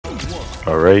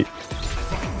Alright.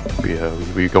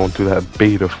 We going through that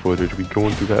beta footage.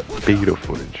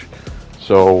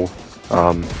 So,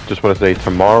 just want to say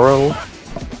tomorrow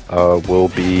will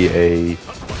be a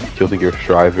Guilty Gear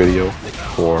Strive video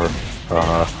for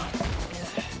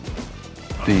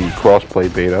the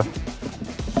crossplay beta.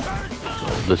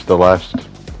 This is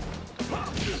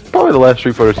probably the last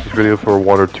Street Fighter 6 video for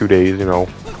 1 or 2 days, you know.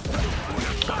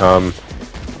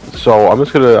 So I'm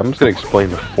just gonna explain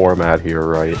the format here,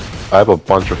 right? I have a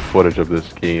bunch of footage of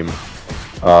this game.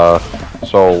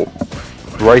 So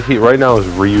right now is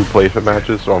RYU placement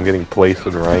matches, so I'm getting placed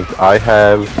and ranked. I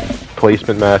have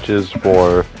placement matches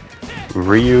for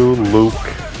RYU, Luke,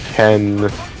 Ken.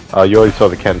 You already saw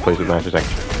the Ken placement matches. I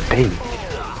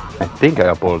think I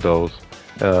uploaded those.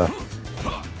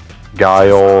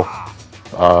 Guile,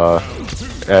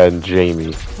 and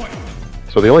Jamie.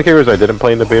 So the only characters I didn't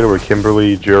play in the beta were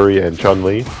Kimberly, Jury, and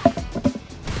Chun-Li.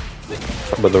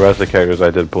 But the rest of the characters I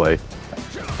did play.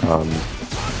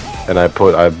 And I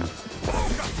put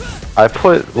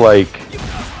like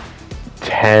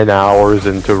 10 hours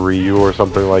into RYU or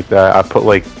something like that. I put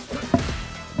like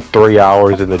 3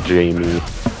 hours into Jamie.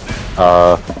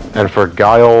 And for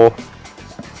Guile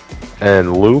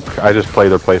and Luke, I just play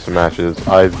their placement matches.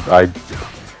 I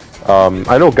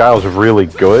know Guile's really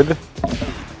good,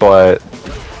 but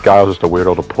Guile's just a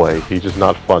weirdo to play. He's just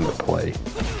not fun to play.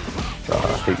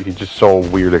 He's just so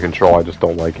weird to control, I just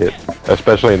don't like it.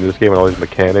 Especially in this game with all these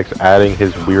mechanics, adding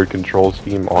his weird control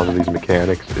scheme onto these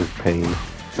mechanics is pain.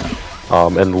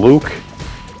 And Luke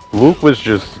was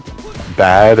just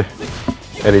bad,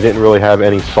 and he didn't really have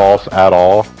any sauce at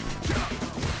all.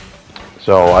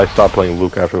 So I stopped playing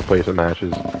Luke after the placement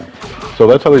matches. So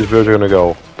that's how these videos are gonna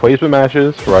go. Placement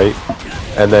matches, right?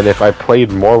 And then if I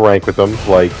played more rank with them,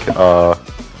 like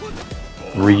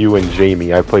RYU and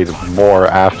Jamie, I played more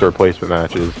after placement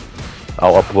matches,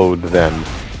 I'll upload them.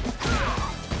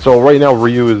 So right now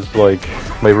RYU is like,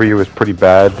 my RYU is pretty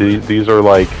bad. These are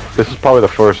like, this is probably the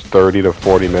first 30 to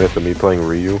 40 minutes of me playing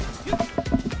RYU.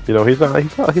 You know, he's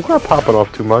not popping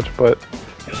off too much, but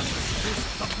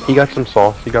he got some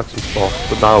sauce,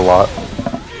 but not a lot.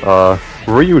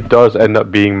 RYU does end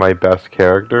up being my best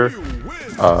character.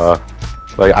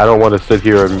 Like, I don't want to sit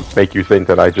here and make you think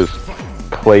that I just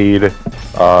played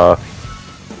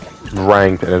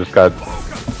ranked and I just got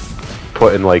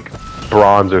put in like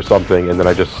bronze or something and then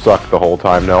I just sucked the whole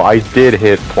time. No, I did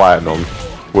hit platinum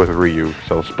with RYU,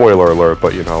 so spoiler alert,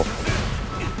 but you know,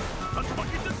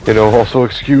 also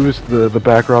excuse the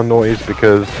background noise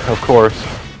because, of course,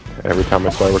 every time I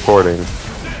start recording,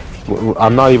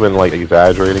 I'm not even like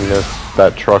exaggerating this,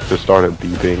 that truck just started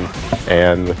beeping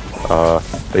and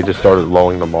they just started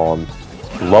lowing them on.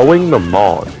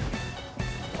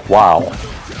 Wow.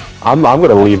 I'm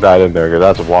gonna leave that in there because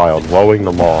that's wild. Lowing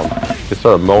the lawn. They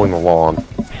started mowing the lawn.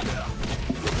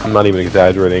 I'm not even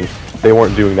exaggerating. They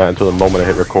weren't doing that until the moment I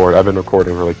hit record. I've been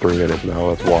recording for like 3 minutes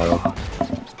now. That's wild.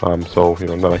 So,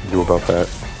 nothing I can do about that.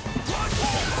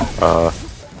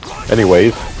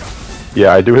 Anyways.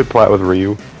 Yeah, I do hit plat with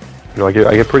RYU. I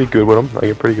get pretty good with him.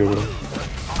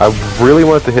 I really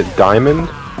wanted to hit diamond,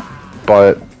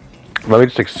 but let me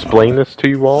just explain this to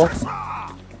you all.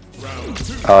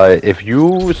 If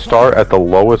you start at the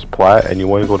lowest plat and you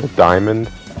want to go to diamond,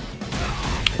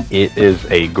 it is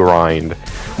a grind.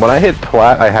 When I hit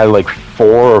plat, I had like 4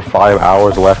 or 5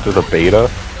 hours left of the beta.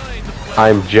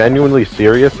 I'm genuinely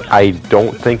serious. I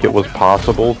don't think it was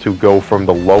possible to go from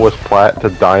the lowest plat to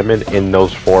diamond in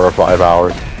those 4 or 5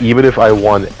 hours, even if I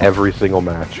won every single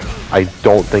match. I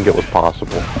don't think it was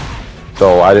possible.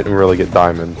 So I didn't really get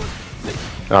diamond.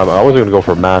 I wasn't going to go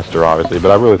for master, obviously, but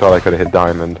I really thought I could have hit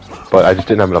diamond. But I just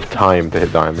didn't have enough time to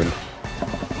hit diamond.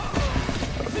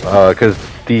 Because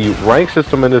the rank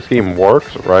system in this game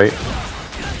works, right?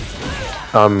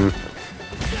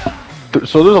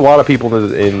 So there's a lot of people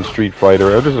in Street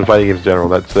Fighter, or just in fighting games in general,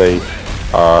 that say,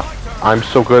 I'm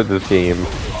so good at this game,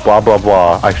 blah blah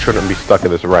blah, I shouldn't be stuck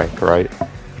in this rank, right?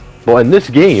 Well, in this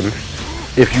game,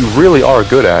 if you really are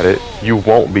good at it, you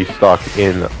won't be stuck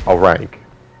in a rank.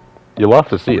 You'll have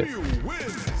to see it.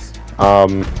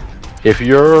 If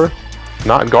you're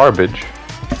not garbage,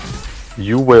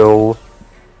 you will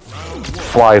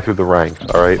fly through the ranks,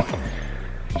 alright?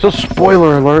 So,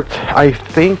 spoiler alert, I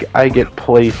think I get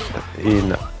placed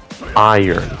in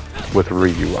iron with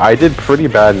RYU. I did pretty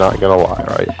bad, not gonna lie,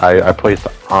 right? I placed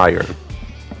iron.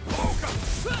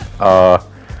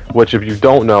 Which, if you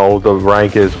don't know, the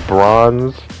rank is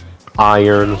bronze,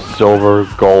 iron, silver,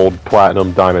 gold,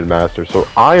 platinum, diamond, master. So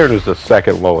iron is the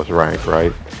second lowest rank,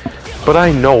 right? But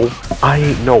I know I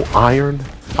ain't no iron.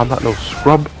 I'm not no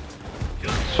scrub.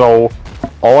 So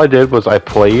all I did was I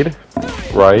played,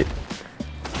 right?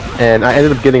 and I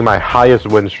ended up getting my highest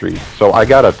win streak. So I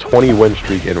got a 20 win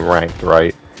streak in ranked,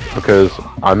 right? Because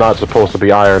I'm not supposed to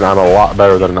be iron, I'm a lot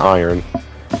better than an iron.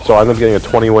 So I ended up getting a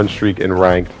 20 win streak in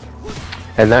ranked.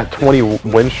 And that 20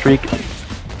 win streak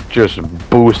just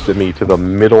boosted me to the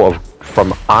middle of,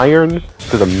 from iron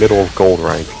to the middle of gold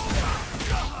rank.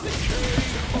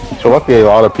 So luckily a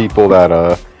lot of people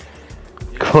that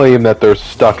claim that they're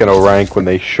stuck in a rank when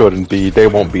they shouldn't be, they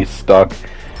won't be stuck.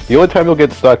 The only time you'll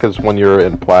get stuck is when you're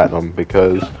in platinum,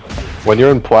 because when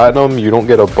you're in platinum you don't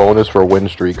get a bonus for win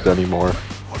streaks anymore.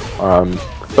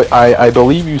 But I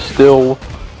believe you still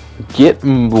get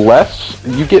less,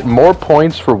 you get more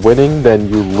points for winning than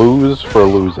you lose for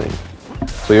losing.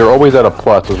 So you're always at a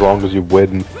plus as long as you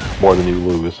win more than you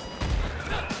lose.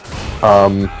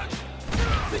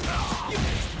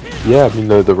 Yeah, I mean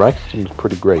the rank system is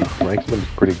pretty great. The rank system is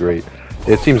pretty great.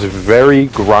 It seems very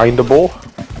grindable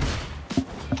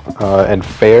and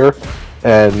fair,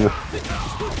 and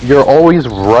you're always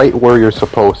right where you're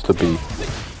supposed to be.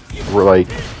 Like,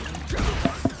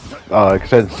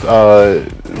 since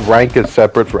rank is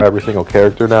separate for every single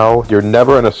character now, you're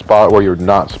never in a spot where you're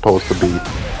not supposed to be.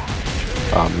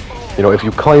 You know, if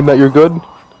you claim that you're good,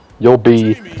 you'll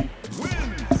be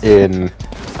in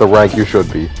the rank you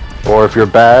should be. Or if you're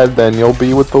bad, then you'll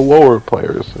be with the lower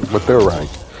players, with their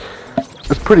rank.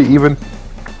 It's pretty even,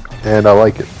 and I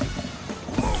like it.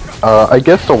 I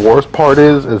guess the worst part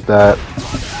is that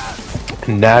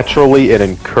naturally it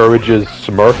encourages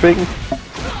smurfing.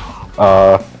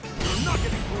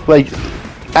 Like,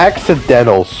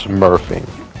 accidental smurfing.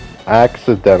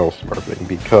 Accidental smurfing,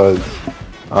 because,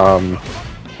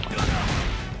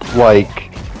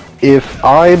 like, if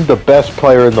I'm the best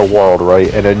player in the world,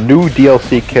 right, and a new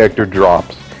DLC character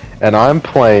drops, and I'm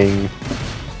playing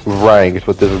ranked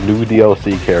with this new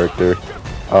DLC character,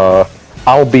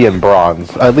 I'll be in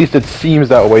bronze. At least it seems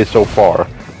that way so far.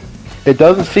 It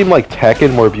doesn't seem like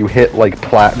Tekken, where if you hit, like,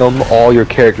 platinum, all your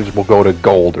characters will go to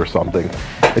gold or something.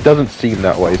 It doesn't seem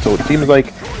that way, so it seems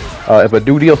like if a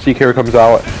new DLC character comes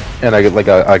out, and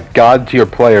a god-tier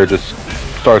player just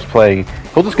starts playing,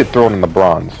 he'll just get thrown in the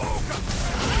bronze.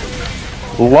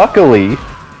 Luckily,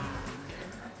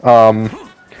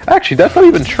 actually, that's not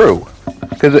even true.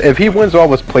 Because if he wins all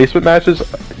his placement matches,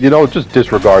 you know, just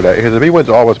disregard that. Because if he wins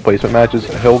all his placement matches,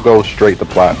 he'll go straight to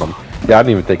platinum. Yeah, I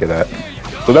didn't even think of that.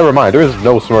 So never mind, there is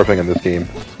no smurfing in this game,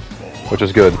 which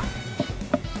is good.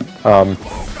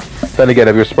 Then again,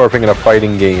 if you're smurfing in a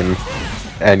fighting game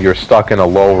and you're stuck in a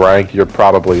low rank, you're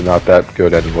probably not that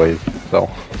good anyways. So,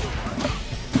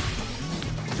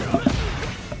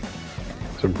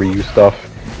 some RYU stuff.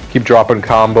 Keep dropping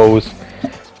combos.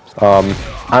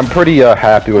 I'm pretty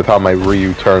happy with how my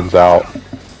RYU turns out.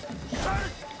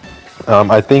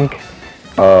 I think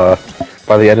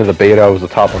by the end of the beta I was the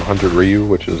top 100 RYU,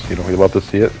 which is, you know, you love to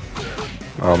see it.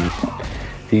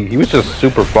 He was just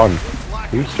super fun.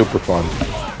 He was super fun.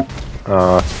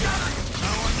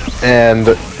 And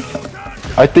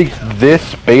I think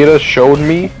this beta showed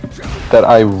me that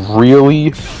I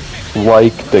really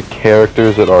like the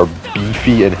characters that are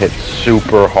beefy and hit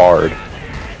super hard.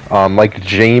 Like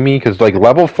Jamie, because like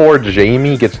level 4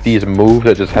 Jamie gets these moves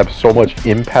that just have so much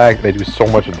impact, they do so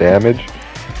much damage.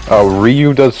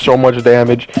 RYU does so much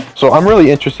damage. So I'm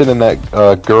really interested in that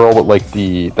girl with like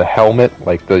the helmet,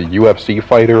 like the UFC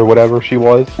fighter or whatever she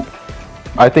was.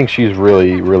 I think she's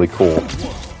really, really cool.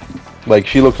 Like,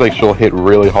 she looks like she'll hit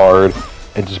really hard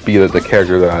and just be the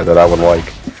character that I would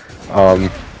like.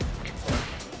 I'm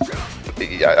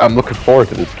looking forward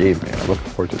to this game, man. I'm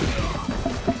looking forward to this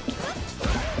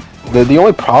game. The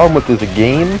only problem with this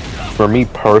game, for me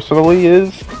personally,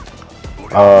 is,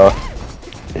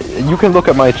 you can look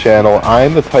at my channel.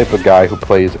 I'm the type of guy who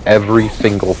plays every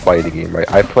single fighting game, right?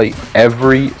 I play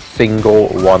every single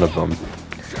one of them.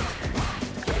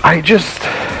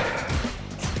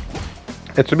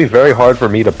 It's gonna be very hard for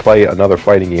me to play another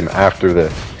fighting game after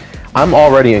this. I'm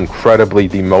already incredibly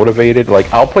demotivated.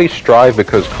 Like, I'll play Strive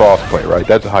because crossplay, right?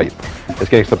 That's hype. It's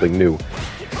getting something new.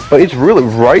 But it's really,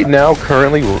 right now,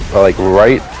 currently, like,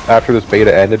 right after this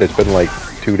beta ended, it's been like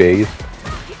 2 days.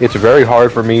 It's very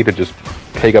hard for me to just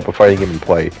pick up a fighting game and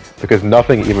play, because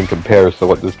nothing even compares to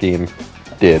what this game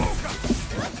did.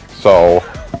 So,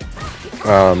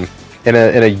 in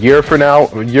a year from now,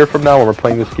 when we're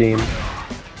playing this game,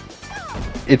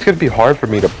 it's gonna be hard for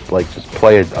me to like just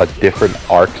play a different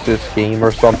Arxis game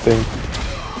or something.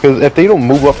 Because if they don't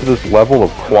move up to this level of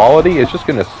quality, it's just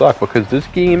gonna suck. Because this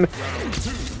game,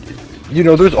 you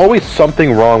know, there's always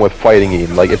something wrong with fighting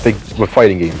game. Like if the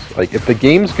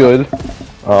game's good,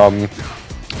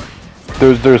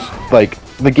 there's like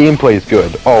the gameplay's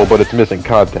good. Oh, but it's missing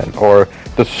content. Or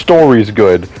the story's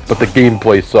good, but the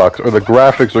gameplay sucks, or the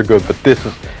graphics are good, but this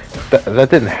is that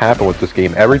didn't happen with this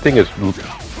game. Everything is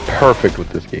perfect with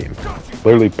this game,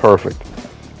 literally perfect.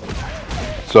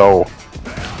 So,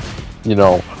 you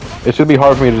know, it's gonna be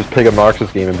hard for me to just pick a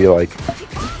Narxis game and be like,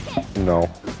 you know,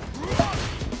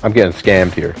 I'm getting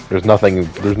scammed here. There's no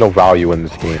value in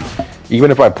this game.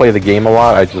 Even if I play the game a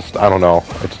lot, I don't know.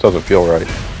 It just doesn't feel right.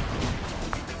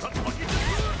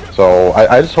 So,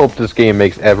 I just hope this game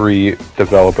makes every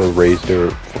developer raise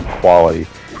their quality.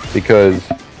 Because,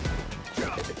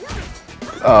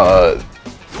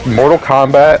 Mortal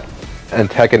Kombat and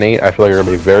Tekken 8, I feel like are going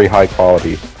to be very high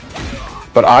quality.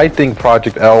 But I think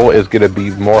Project L is going to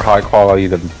be more high quality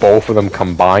than both of them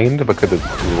combined because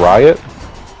it's Riot.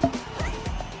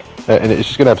 And it's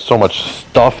just going to have so much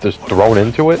stuff just thrown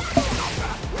into it.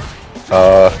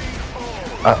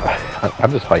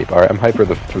 I'm just hype. Alright, I'm hyped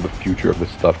for the future of this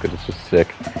stuff because it's just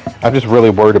sick. I'm just really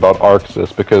worried about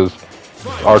Arxis because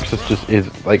Arxis just is,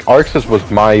 like, Arxis was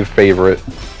my favorite,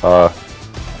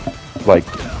 like,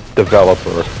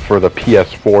 developer for the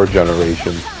PS4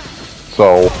 generation.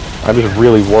 So, I'm just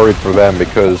really worried for them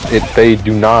because they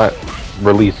do not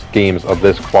release games of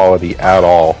this quality at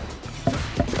all.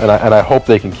 And I hope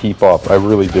they can keep up. I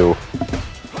really do.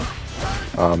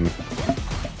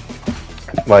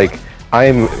 Like, I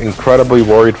am incredibly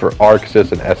worried for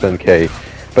Arxis and SNK.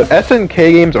 But SNK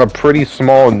games are pretty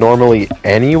small normally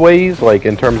anyways, like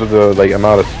in terms of the like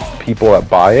amount of people that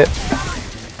buy it.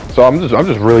 So I'm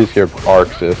just really scared of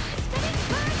Arxis.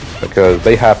 Because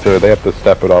they have to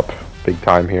step it up big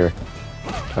time here.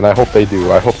 And I hope they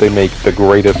do. I hope they make the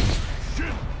greatest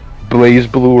Blaze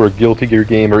Blue or Guilty Gear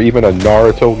game, or even a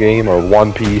Naruto game, or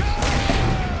One Piece.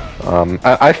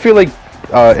 I feel like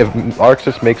if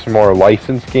Arxis makes more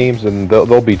licensed games, then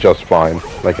they'll be just fine.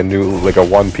 Like a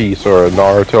One Piece or a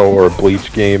Naruto or a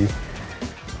Bleach game.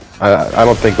 I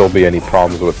don't think there'll be any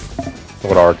problems with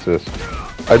Arxis.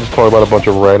 I just talk about a bunch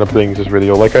of random things in this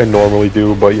video, like I normally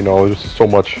do, but you know, there's just so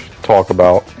much to talk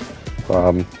about.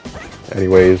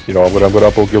 Anyways, you know, I'm gonna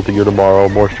upload Guilty Gear tomorrow,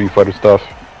 more Street Fighter stuff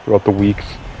throughout the weeks.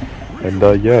 And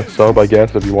yeah, sub I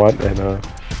guess if you want, and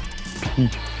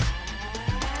peace.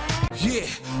 Yeah,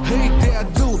 hey there, I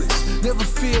do this, never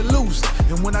feel loose.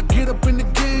 And when I get up in the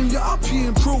game, y'all be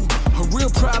improved. A real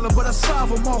problem, but I solve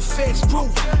them all facts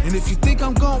proof. And if you think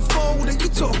I'm gon' fold, then you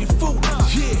talking fool.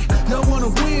 Yeah, y'all wanna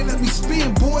win, let me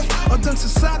spin, boy. I done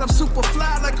inside, I'm super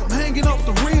fly like I'm hanging off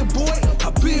the rim, boy.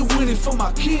 I been winning for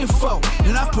my kinfolk,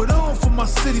 and I put on for my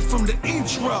city from the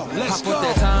intro. Let's go. I put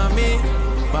that time in.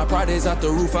 My pride is out the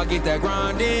roof, I get that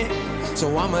grind in.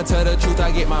 So I'ma tell the truth,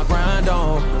 I get my grind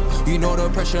on. You know the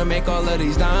pressure make all of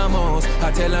these diamonds.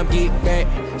 I tell them get back,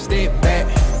 step back,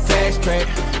 fast track,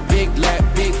 big lap,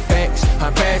 big facts.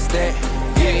 I'm past that,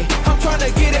 yeah. I'm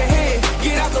tryna get ahead,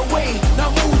 get out the way. Now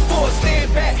move forward,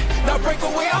 stand back, now break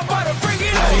away. I'm about to bring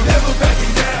it on. I ain't never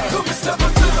backing down. Come and step up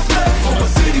to the plate. For my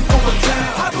city, for my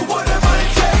town. I do whatever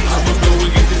it takes. I'ma go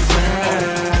and get this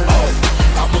round. Oh,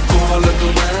 I'ma go and look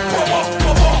around.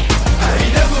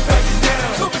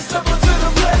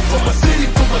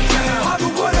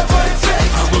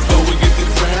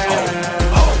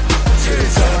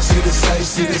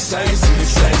 See the sights,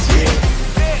 yeah.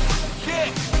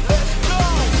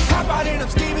 Hop out and I'm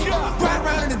steaming, ride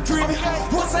around and I'm dreaming.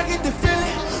 Once I get the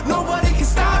feeling, nobody can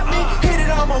stop me. Hit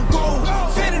it, I'm on gold,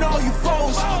 fending all you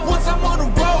foes. Once I'm on the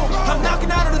road, I'm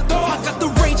knocking out of the door. I got the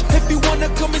range, if you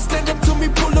wanna come and stand up to me,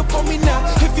 pull up on me now.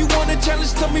 If you wanna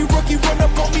challenge, tell me rookie, run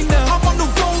up on me now. I'm on the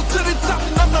road to the top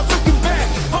and I'm not looking back.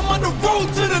 I'm on the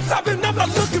road to the top and I'm not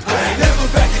looking back.